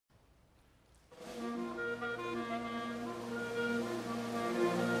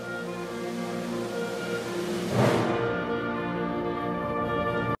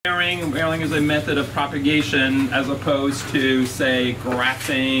Layering is a method of propagation as opposed to, say,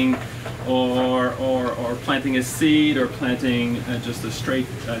 grafting or planting a seed or planting just a straight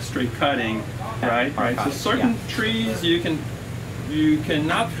cutting, right? Right. So certain trees you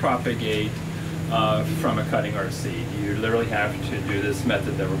cannot propagate from a cutting or a seed. You literally have to do this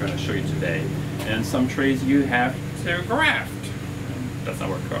method that we're going to show you today. And some trees you have to graft. That's not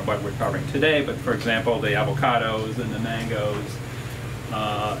what we're covering today, but for example, the avocados and the mangoes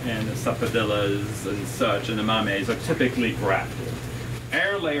and the sapodillas and such and the mames are typically grafted.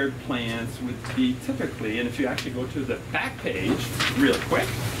 Air layered plants would be typically, and if you actually go to the back page real quick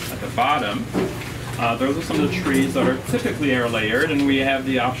at the bottom, those are some of the trees that are typically air layered, and we have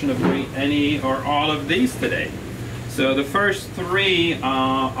the option of doing any or all of these today. So the first three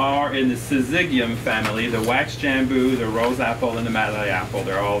are in the syzygium family, the wax jambu, the rose apple, and the Malay apple.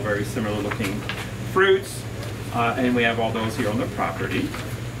 They're all very similar looking fruits, and we have all those here on the property.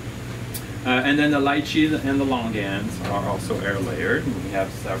 And then the lychee and the longans are also air layered. And we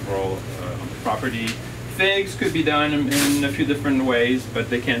have several on the property. Figs could be done in a few different ways, but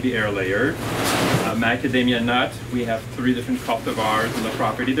they can be air layered. Macadamia nut, we have 3 different cultivars on the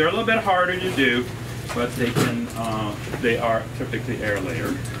property. They're a little bit harder to do, but they are typically air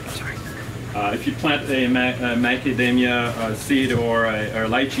layered. If you plant a macadamia seed or a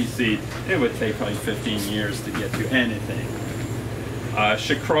lychee seed, it would take probably 15 years to get to anything.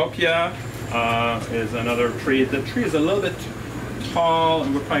 Cecropia is another tree. The tree is a little bit tall,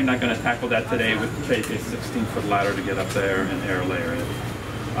 and we're probably not going to tackle that today. It would take a 16-foot ladder to get up there and air layer it.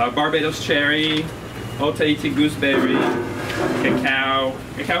 Barbados cherry, Otaiti gooseberry, cacao.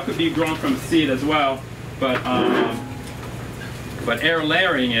 Cacao could be grown from seed as well, but air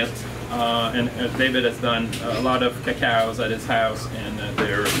layering it, and David has done a lot of cacaos at his house, and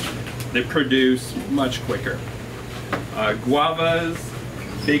they produce much quicker. Guavas,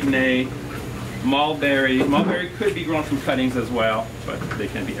 bignay, mulberry. Mulberry could be grown from cuttings as well, but they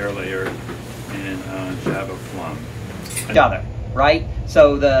can be air layered, and Java plum. Other. Right?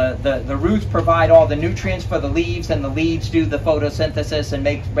 So the roots provide all the nutrients for the leaves, and the leaves do the photosynthesis and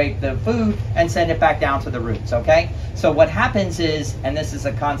make the food and send it back down to the roots, okay? So what happens is, and this is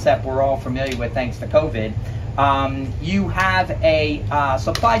a concept we're all familiar with thanks to COVID, you have a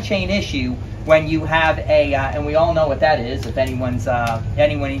supply chain issue when you have a, and we all know what that is, if anyone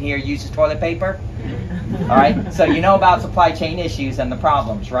in here uses toilet paper. All right, so you know about supply chain issues and the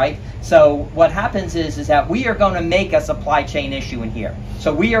problems, right? So what happens is that we are going to make a supply chain issue in here.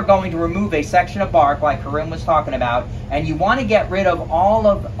 So we are going to remove a section of bark like Karim was talking about, and you want to get rid of all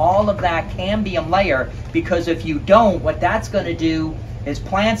of that cambium layer, because if you don't, what that's going to do is,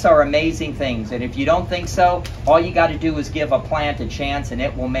 plants are amazing things, and if you don't think so, all you got to do is give a plant a chance and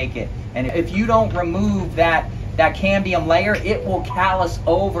it will make it. And if you don't remove that cambium layer, it will callus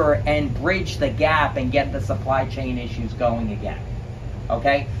over and bridge the gap and get the supply chain issues going again.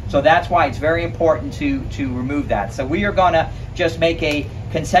 Okay, so that's why it's very important to remove that. So we are going to just make a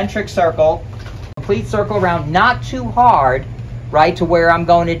concentric circle, complete circle around, not too hard, right, to where I'm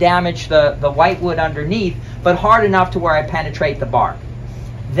going to damage the white wood underneath, but hard enough to where I penetrate the bark.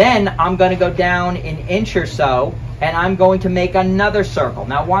 Then I'm going to go down an inch or so, and I'm going to make another circle.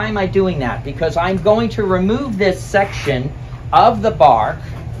 Now, why am I doing that? Because I'm going to remove this section of the bark,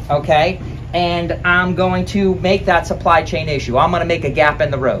 okay, and I'm going to make that supply chain issue. I'm going to make a gap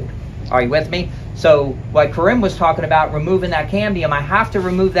in the road. Are you with me? So what Karim was talking about, removing that cambium, I have to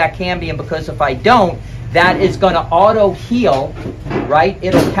remove that cambium, because if I don't, that is going to auto heal, right?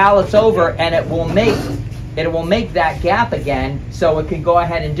 It'll callus over, and it will make that gap again, so it can go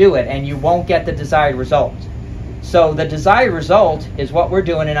ahead and do it, and you won't get the desired result. So the desired result is what we're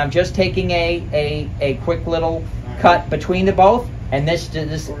doing, and I'm just taking a quick little cut between the both, and this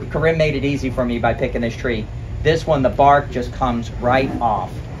Karim made it easy for me by picking this tree. This one, the bark just comes right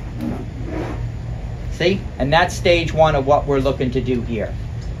off. See? And that's stage 1 of what we're looking to do here.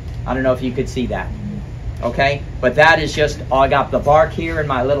 I don't know if you could see that. Okay? But that is just, I got the bark here in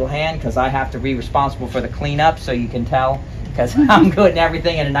my little hand, because I have to be responsible for the cleanup, so you can tell, because I'm putting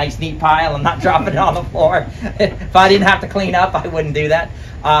everything in a nice neat pile and not dropping it on the floor. If I didn't have to clean up, I wouldn't do that.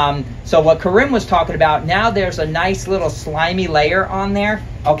 So what Karim was talking about, now there's a nice little slimy layer on there.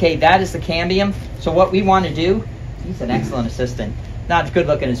 Okay, that is the cambium. So what we want to do, he's an excellent assistant. Not as good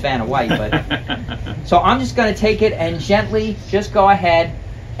looking as Vanna White, but. So I'm just going to take it and gently just go ahead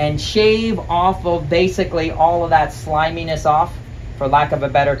and shave off of basically all of that sliminess off, for lack of a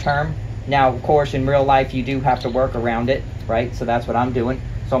better term. Now, of course, in real life, you do have to work around it, right? So that's what I'm doing.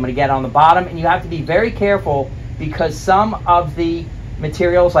 So I'm going to get on the bottom, and you have to be very careful, because some of the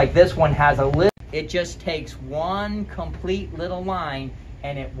materials, like this one, has a little, it just takes one complete little line,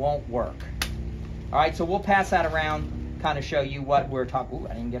 and it won't work. All right, so we'll pass that around, kind of show you what we're talking. Ooh,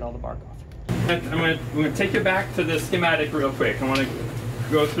 I didn't get all the bark off. I'm going to take you back to the schematic real quick. I want to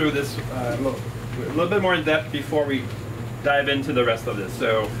go through this a little bit more in depth before we dive into the rest of this.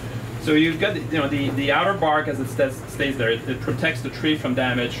 So you've got the outer bark as it stays there. It protects the tree from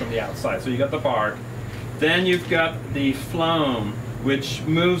damage from the outside. So you got the bark. Then you've got the phloem, which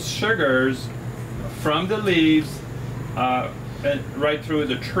moves sugars from the leaves right through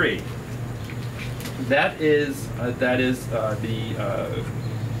the tree. That is the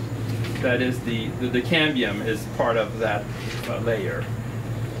cambium is part of that layer.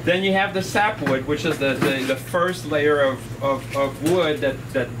 Then you have the sapwood, which is the first layer of wood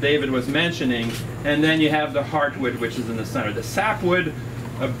that David was mentioning, and then you have the heartwood, which is in the center. The sapwood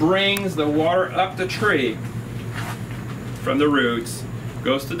brings the water up the tree from the roots,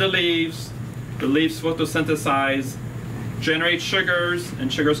 goes to the leaves photosynthesize, generate sugars,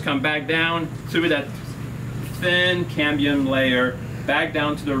 and sugars come back down through that thin cambium layer, back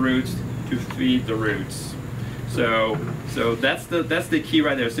down to the roots to feed the roots. So that's the key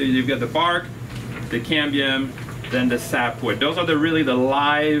right there. So you've got the bark, the cambium, then the sapwood. Those are the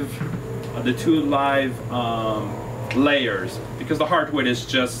two live layers, because the heartwood is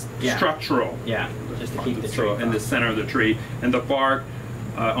just structural. Yeah, just to keep the tree in the center of the tree, and the bark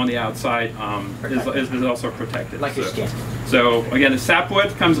on the outside is also protected. Like your skin. So again, the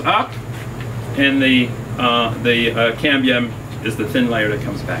sapwood comes up, and the cambium is the thin layer that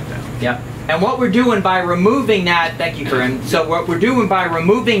comes back down. Yep. And what we're doing by removing that, thank you, Corinne. So what we're doing by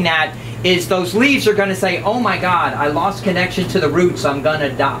removing that is those leaves are going to say, oh my God, I lost connection to the roots, I'm going to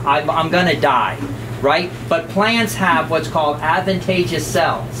die. I'm going to die, right? But plants have what's called advantageous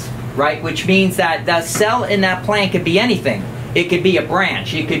cells, right? Which means that the cell in that plant could be anything. It could be a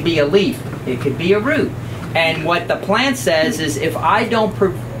branch, it could be a leaf, it could be a root. And what the plant says is, if I don't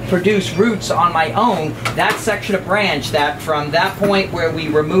produce roots on my own, that section of branch, that from that point where we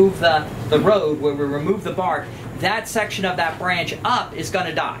remove the road, where we remove the bark, that section of that branch up is going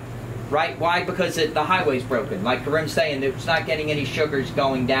to die, right? Why? Because the highway's broken. Like Karim's saying, it's not getting any sugars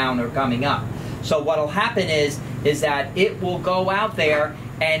going down or coming up. So what'll happen is that it will go out there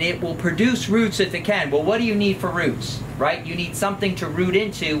and it will produce roots if it can. Well, what do you need for roots, right? You need something to root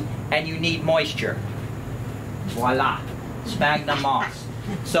into, and you need moisture. Voila, sphagnum moss.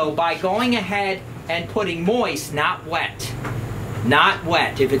 So by going ahead and putting moist, not wet. Not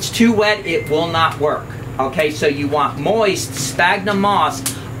wet. If it's too wet, it will not work. Okay, so you want moist sphagnum moss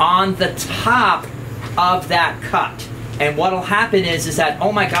on the top of that cut. And what'll happen is that,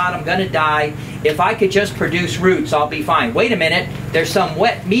 oh my God, I'm gonna die. If I could just produce roots, I'll be fine. Wait a minute, there's some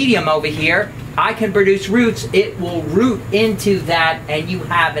wet medium over here. I can produce roots. It will root into that, and you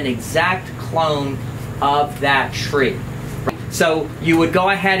have an exact clone of that tree. So you would go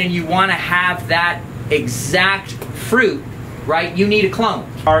ahead and you want to have that exact fruit, right? You need a clone.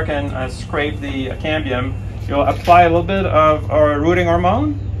 Bark and scrape the cambium. You'll apply a little bit of our rooting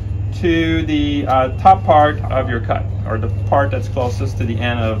hormone to the top part of your cut, or the part that's closest to the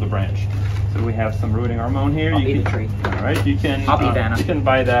end of the branch. So we have some rooting hormone here. I'll be the tree. All right, you can. I'll be Vanna. You can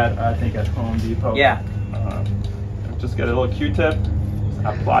buy that, I think, at Home Depot. Yeah. Just get a little Q-tip,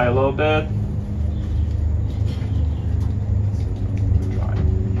 apply a little bit.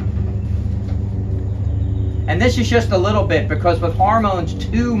 And this is just a little bit, because with hormones,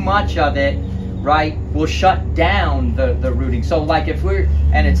 too much of it, right, will shut down the rooting. So like if we're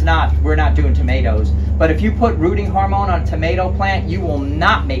not doing tomatoes, but if you put rooting hormone on a tomato plant, you will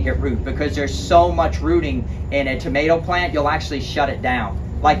not make it root, because there's so much rooting in a tomato plant, you'll actually shut it down.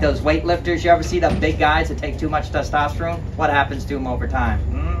 Like those weightlifters, you ever see the big guys that take too much testosterone? What happens to them over time?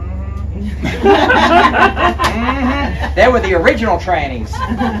 They were the original trannies.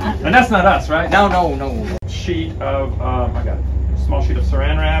 And that's not us, right? No. Sheet of, I got a small sheet of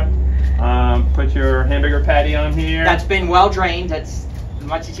saran wrap. Put your hamburger patty on here. That's been well drained. That's as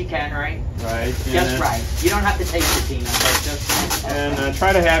much as you can, right? Right. Just right. You don't have to taste the peanut, but just. And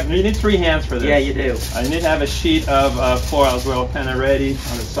try to have, you need 3 hands for this. Yeah, you do. You need to have a sheet of foil as well, kind of ready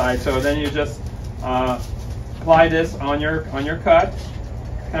on the side. So then you just apply this on your cut.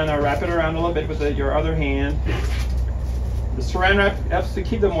 Kind of wrap it around a little bit with your other hand. The saran wrap helps to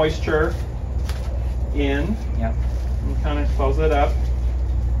keep the moisture in. Yep. And kind of close it up.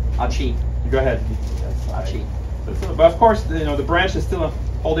 I'll cheat. Go ahead. I'll cheat. But of course, the branch is still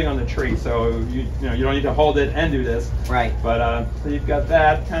holding on the tree, so you don't need to hold it and do this. Right. But so you've got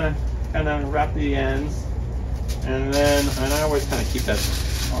that. Kind of wrap the ends, and I always kind of keep that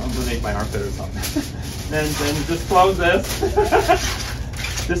underneath my armpit or something. then just close this.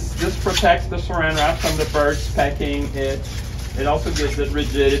 This protects the saran wrap from the birds pecking it. It also gives it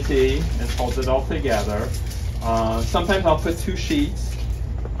rigidity and holds it all together. Sometimes I'll put 2 sheets.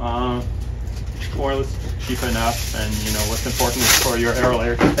 Or it's cheap enough, and you know what's important is for your air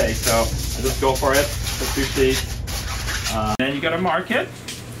layer to take. So I just go for it, put 2 sheets. Then you got to mark it.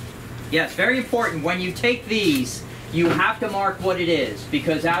 Yes, very important. When you take these, you have to mark what it is,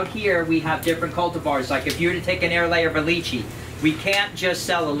 because out here we have different cultivars. Like if you were to take an air layer of a lychee, we can't just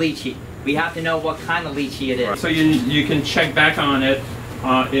sell a lychee. We have to know what kind of lychee it is. So you can check back on it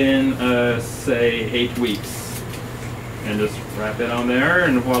in say 8 weeks. And just wrap it on there,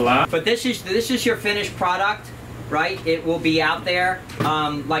 and voila. But this is your finished product, right? It will be out there.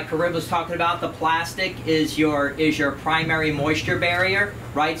 Like Karim was talking about, the plastic is your primary moisture barrier,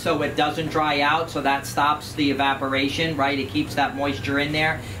 right? So it doesn't dry out, so that stops the evaporation, right? It keeps that moisture in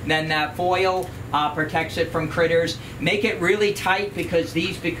there. And then that foil protects it from critters. Make it really tight, because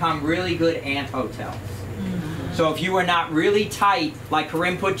these become really good ant hotels. So if you are not really tight, like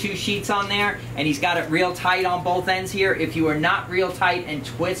Karim put 2 sheets on there, and he's got it real tight on both ends here, if you are not real tight and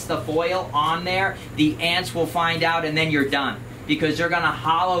twist the foil on there, the ants will find out, and then you're done. Because they're going to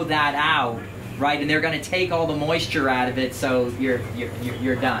hollow that out, right? And they're going to take all the moisture out of it, so you're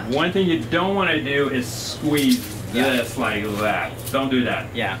done. One thing you don't want to do is squeeze this like that. Don't do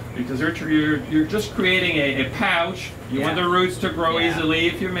that. Yeah. Because you're just creating a pouch. You want the roots to grow easily.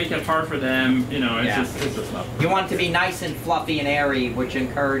 If you make it hard for them, you know, it's just not. You want it to be nice and fluffy and airy, which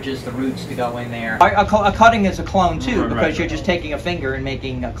encourages the roots to go in there. A cutting is a clone too, because you're just taking a finger and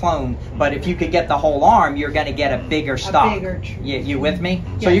making a clone. But if you could get the whole arm, you're going to get a bigger stalk. You with me?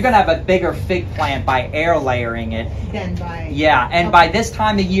 Yes. So you're going to have a bigger fig plant by air layering it. Than by... Yeah, and by this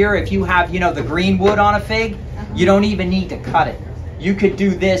time of year, if you have, you know, the green wood on a fig, you don't even need to cut it. You could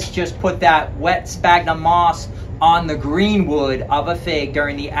do this, just put that wet sphagnum moss on the green wood of a fig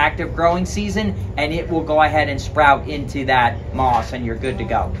during the active growing season, and it will go ahead and sprout into that moss, and you're good to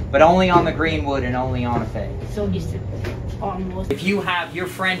go. But only on the green wood and only on a fig. So almost. If you have, your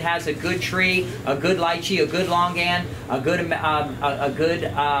friend has a good tree, a good lychee, a good longan, a good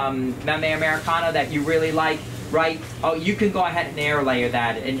Mamea Americana that you really like, right? Oh, you can go ahead and air layer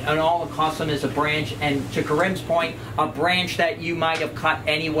that, and all it costs them is a branch. And to Karim's point, a branch that you might have cut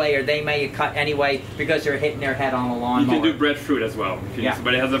anyway, or they may have cut anyway, because they're hitting their head on the lawnmower. You can do breadfruit as well. If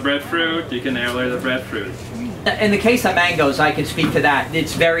somebody has a breadfruit, you can air layer the breadfruit. In the case of mangoes, I can speak to that.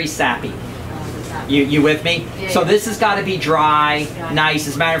 It's very sappy. You with me? Yeah, so this has got to be dry, nice.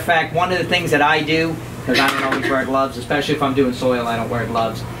 As a matter of fact, one of the things that I do, because I don't always wear gloves, especially if I'm doing soil, I don't wear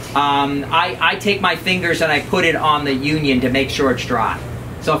gloves. I take my fingers and I put it on the union to make sure it's dry.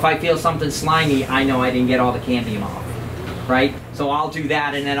 So if I feel something slimy, I know I didn't get all the cambium off, right? So I'll do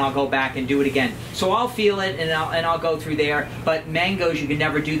that, and then I'll go back and do it again. So I'll feel it, and I'll go through there. But mangoes, you can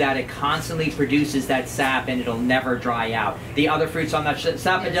never do that. It constantly produces that sap, and it'll never dry out. The other fruits on that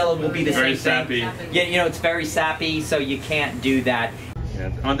sapodilla will be the same thing. Yeah, you know, it's very sappy, so you can't do that.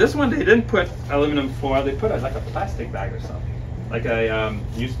 Yeah. On this one, they didn't put aluminum foil. They put like a plastic bag or something. Like a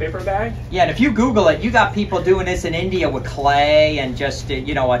newspaper bag? Yeah, and if you Google it, you got people doing this in India with clay and just,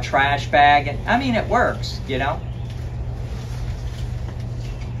 you know, a trash bag. And I mean, it works, you know?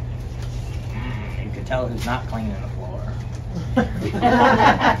 You can tell who's not cleaning the floor.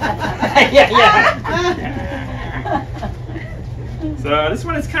 yeah. So this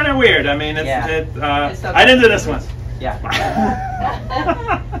one is kind of weird. I mean, okay. I didn't do this one. Yeah.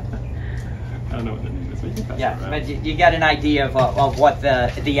 I don't know what the name is. Yeah, but you get an idea of what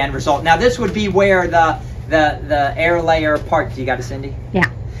the end result. Now this would be where the air layer part. You got it, Cindy? Yeah.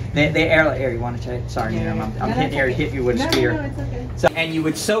 The air layer. You want to check? Sorry, I'm hitting here to hit you with a spear. No, it's okay. So, and you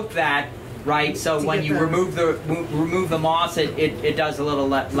would soak that, right? So when you remove the moss, it does a little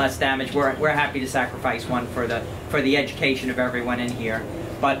less damage. We're happy to sacrifice one for the education of everyone in here,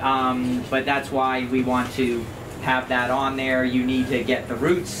 but that's why we want to have that on there. You need to get the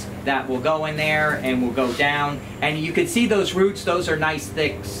roots that will go in there and will go down, and you can see those roots. Those are nice,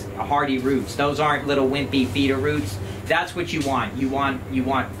 thick, hardy roots. Those aren't little wimpy feeder roots. That's what you want. You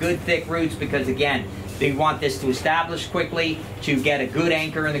want good, thick roots, because again, you want this to establish quickly, to get a good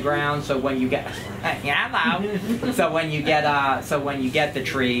anchor in the ground. So when you get so when you get the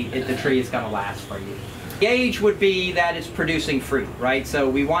tree is going to last for you. The age would be that it's producing fruit, right? So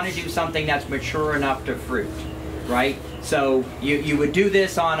we want to do something that's mature enough to fruit, right? So you would do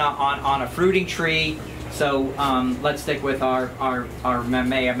this on a fruiting tree. So let's stick with our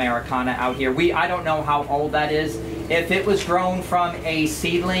Mamea Americana out here. I don't know how old that is. If it was grown from a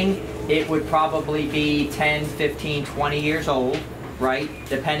seedling, it would probably be 10, 15, 20 years old. right?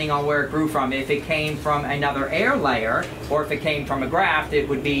 Depending on where it grew from. If it came from another air layer, or if it came from a graft, it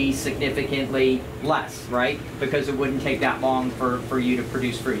would be significantly less, right? Because it wouldn't take that long for you to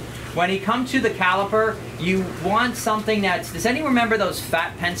produce fruit. When you come to the caliper, you want something that's, does anyone remember those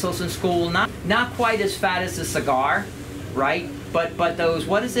fat pencils in school? Not quite as fat as a cigar, right? But those,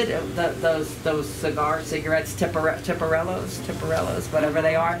 what is it? Those cigarettes, Tipperellos, whatever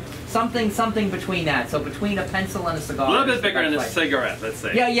they are. Something between that. So between a pencil and a cigar. A little bit bigger than a cigarette, let's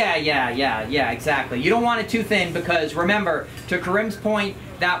say. Yeah, exactly. You don't want it too thin because remember, to Karim's point,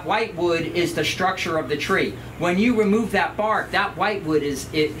 that white wood is the structure of the tree. When you remove that bark, that white wood is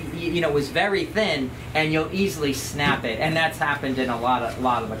very thin, and you'll easily snap it. And that's happened in a lot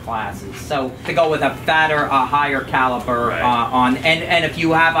of the classes. So to go with a fatter, a higher caliber, right. And if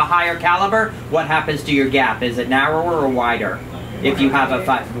you have a higher caliber, what happens to your gap? Is it narrower or wider? If you have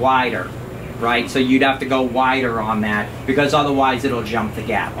a wider, right? So you'd have to go wider on that because otherwise it'll jump the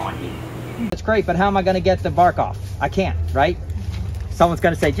gap on you. That's great, but how am I going to get the bark off? I can't, right? Someone's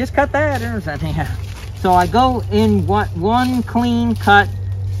going to say, just cut that or something. So I go in one clean cut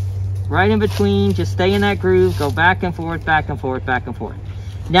right in between, just stay in that groove, go back and forth, back and forth, back and forth.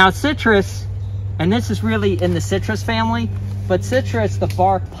 Now citrus, and this is really in the citrus family, but citrus, the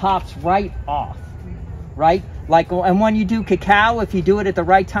bark pops right off, right? Like, and when you do cacao, if you do it at the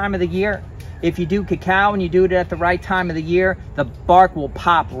right time of the year, if you do cacao and you do it at the right time of the year, the bark will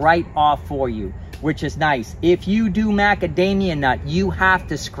pop right off for you, which is nice. If you do macadamia nut, you have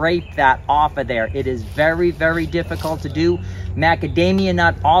to scrape that off of there. It is very, very difficult to do. Macadamia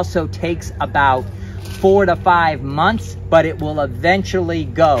nut also takes about 4 to 5 months, but it will eventually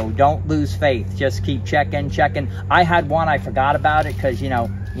go. Don't lose faith. Just keep checking. I had one, I forgot about it because, you know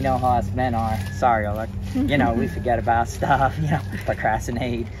how us men are. Sorry, Alec. We forget about stuff,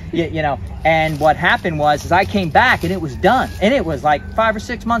 procrastinate, And what happened was I came back and it was done. And it was like 5 or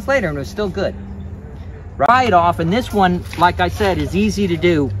 6 months later and it was still good. Dry it off, and this one, like I said, is easy to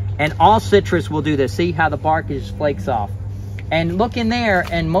do. And all citrus will do this. See how the bark just flakes off. And look in there,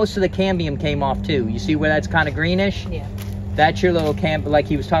 and most of the cambium came off too. You see where that's kind of greenish? Yeah. That's your little like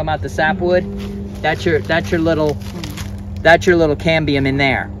he was talking about the sapwood. That's your little cambium in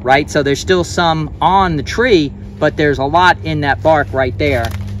there, right? So there's still some on the tree, but there's a lot in that bark right there.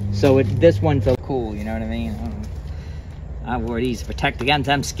 So this one's so cool, you know what I mean? I wore these to protect against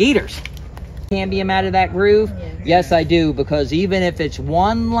them skeeters. Cambium out of that groove? Yes, I do, because even if it's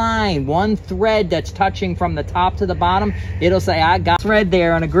one line, one thread that's touching from the top to the bottom, it'll say, I got thread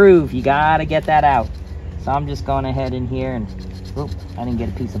there on a groove. You gotta get that out. So I'm just going ahead in here and, oops, I didn't get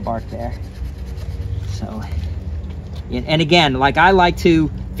a piece of bark there. So, and again, like I like to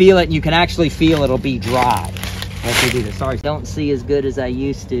feel it, and you can actually feel it'll be dry as we do this. Sorry, don't see as good as I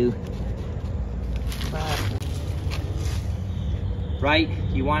used to. Right?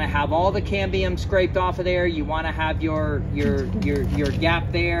 You want to have all the cambium scraped off of there. You want to have your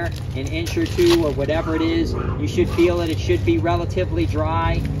gap there, an inch or two or whatever it is. You should feel it. It should be relatively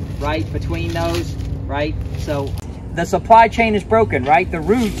dry, right, between those, right? So the supply chain is broken, right? The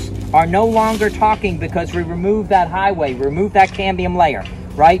roots are no longer talking because we removed that highway, removed that cambium layer,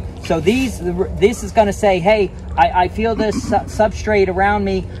 right? So this is going to say, hey, I feel this substrate around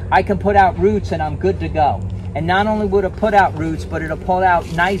me. I can put out roots and I'm good to go. And not only would it put out roots, but it'll pull out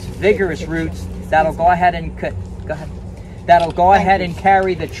nice, vigorous roots that'll go ahead and that'll go ahead and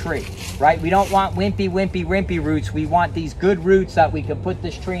carry the tree, right? We don't want wimpy roots. We want these good roots that we can put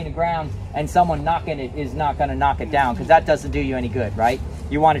this tree in the ground and someone knocking it is not going to knock it down, because that doesn't do you any good, right?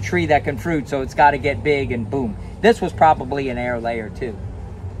 You want a tree that can fruit, so it's got to get big and boom. This was probably an air layer too.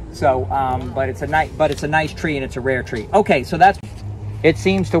 So, but it's a nice tree and it's a rare tree. Okay, so it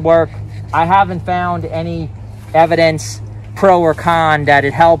seems to work. I haven't found any evidence, pro or con, that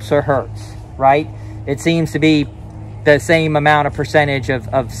it helps or hurts, right? It seems to be the same amount of percentage of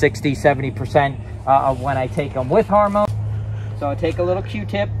 60-70% of when I take them with hormone. So I take a little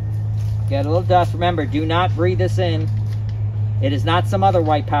Q-tip, get a little dust. Remember, do not breathe this in. It is not some other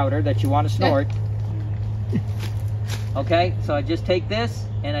white powder that you want to snort. Okay, so I just take this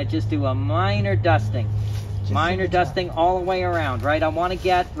and I just do a minor dusting. Minor dusting all the way around, right? I want to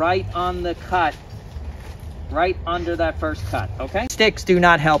get right on the cut, right under that first cut, okay? Sticks do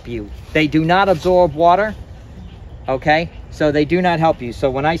not help you. They do not absorb water, okay? So they do not help you. So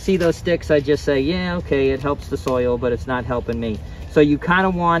when I see those sticks, I just say, yeah, okay, it helps the soil, but it's not helping me. So you kind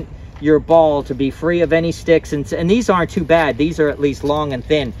of want your ball to be free of any sticks, and these aren't too bad. These are at least long and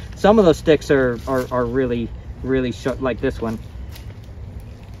thin. Some of those sticks are really short, like this one.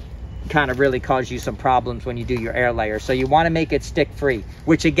 Kind of really cause you some problems when you do your air layer. So you want to make it stick free,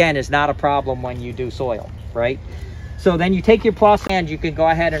 which again is not a problem when you do soil, right? So then you take your plus hand, you can go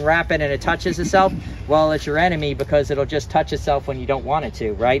ahead and wrap it and it touches itself. Well, it's your enemy because it'll just touch itself when you don't want it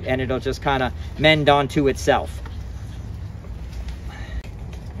to, right? And it'll just kind of mend onto itself.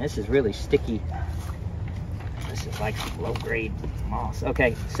 This is really sticky. This is like low grade moss.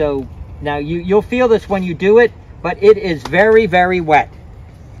 Okay, so now you'll feel this when you do it, but it is very, very wet.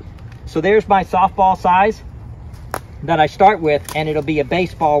 So there's my softball size that I start with, and it'll be a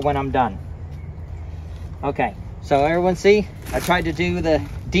baseball when I'm done. Okay, so everyone see, I tried to do the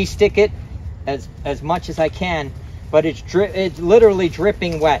de-stick it as much as I can, but it's literally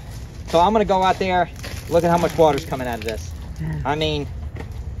dripping wet. So I'm gonna go out there, look at how much water's coming out of this. I mean,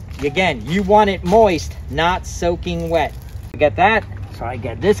 again, you want it moist, not soaking wet. I get that, so I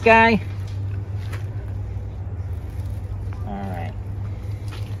get this guy. All right,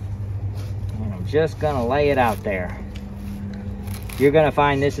 and I'm just gonna lay it out there. You're gonna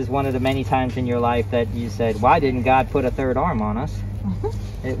find this is one of the many times in your life that you said, why didn't God put a third arm on us?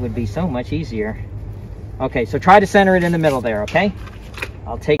 It would be so much easier. Okay, so try to center it in the middle there, okay?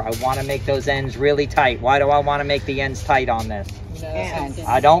 I want to make those ends really tight. Why do I want to make the ends tight on this?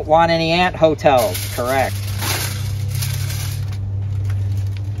 I don't want any ant hotels, correct.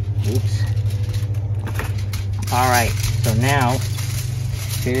 Oops. All right, so now,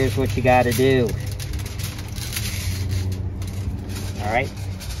 here's what you gotta do. All right,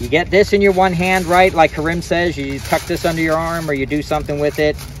 you get this in your one hand, right? Like Karim says, you tuck this under your arm or you do something with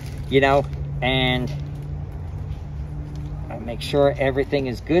it, you know, and make sure everything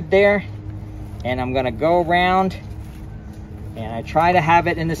is good there. And I'm gonna go around and I try to have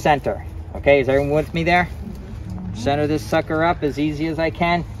it in the center. Okay, is everyone with me there? Center this sucker up as easy as I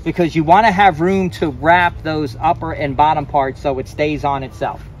can, because you wanna have room to wrap those upper and bottom parts so it stays on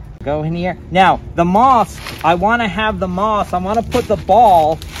itself. Go in here. Now, the moss, I want to have the moss. I want to put the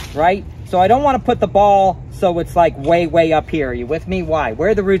ball, right? So I don't want to put the ball so it's like way, way up here. Are you with me? Why? Where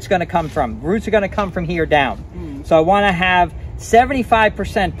are the roots going to come from? Roots are going to come from here down. So I want to have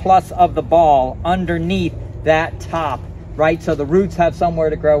 75% plus of the ball underneath that top, right? So the roots have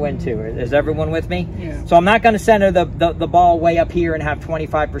somewhere to grow into. Is everyone with me? Yeah. So I'm not going to center the ball way up here and have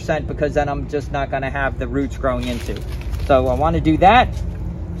 25% because then I'm just not going to have the roots growing into. So I want to do that.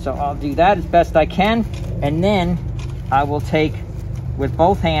 So I'll do that as best I can, and then I will take with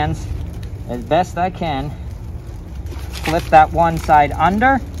both hands as best I can, flip that one side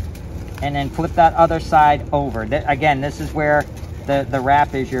under, and then flip that other side over. Again, this is where the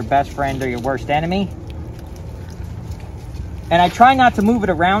wrap is your best friend or your worst enemy. And I try not to move it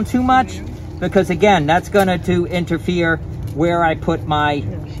around too much, because again, that's going to interfere where I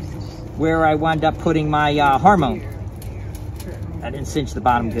wound up putting my hormone. I didn't cinch the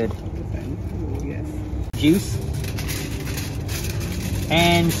bottom good. Juice.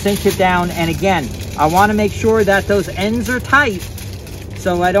 And cinch it down. And again, I want to make sure that those ends are tight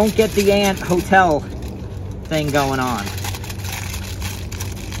so I don't get the ant hotel thing going on.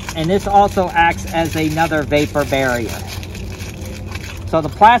 And this also acts as another vapor barrier. So the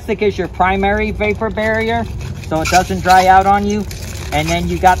plastic is your primary vapor barrier, so it doesn't dry out on you. And then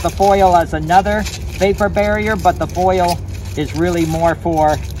you got the foil as another vapor barrier, but the foil is really more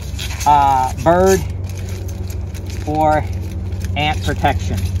for bird or ant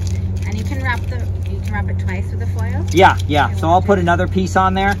protection. And you can wrap it twice with the foil? Yeah. So I'll put another piece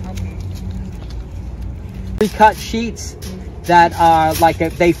on there. Okay. Pre-cut sheets that are like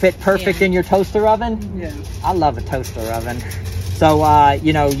they fit perfect in your toaster oven. Yeah. I love a toaster oven. So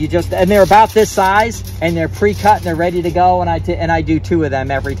you know, and they're about this size, and they're pre-cut and they're ready to go. And I do 2 of them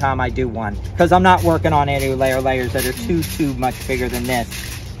every time I do one, because I'm not working on any layers that are too much bigger than this.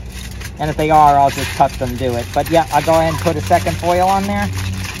 And if they are, I'll just custom do it. But yeah, I'll go ahead and put a second foil on there.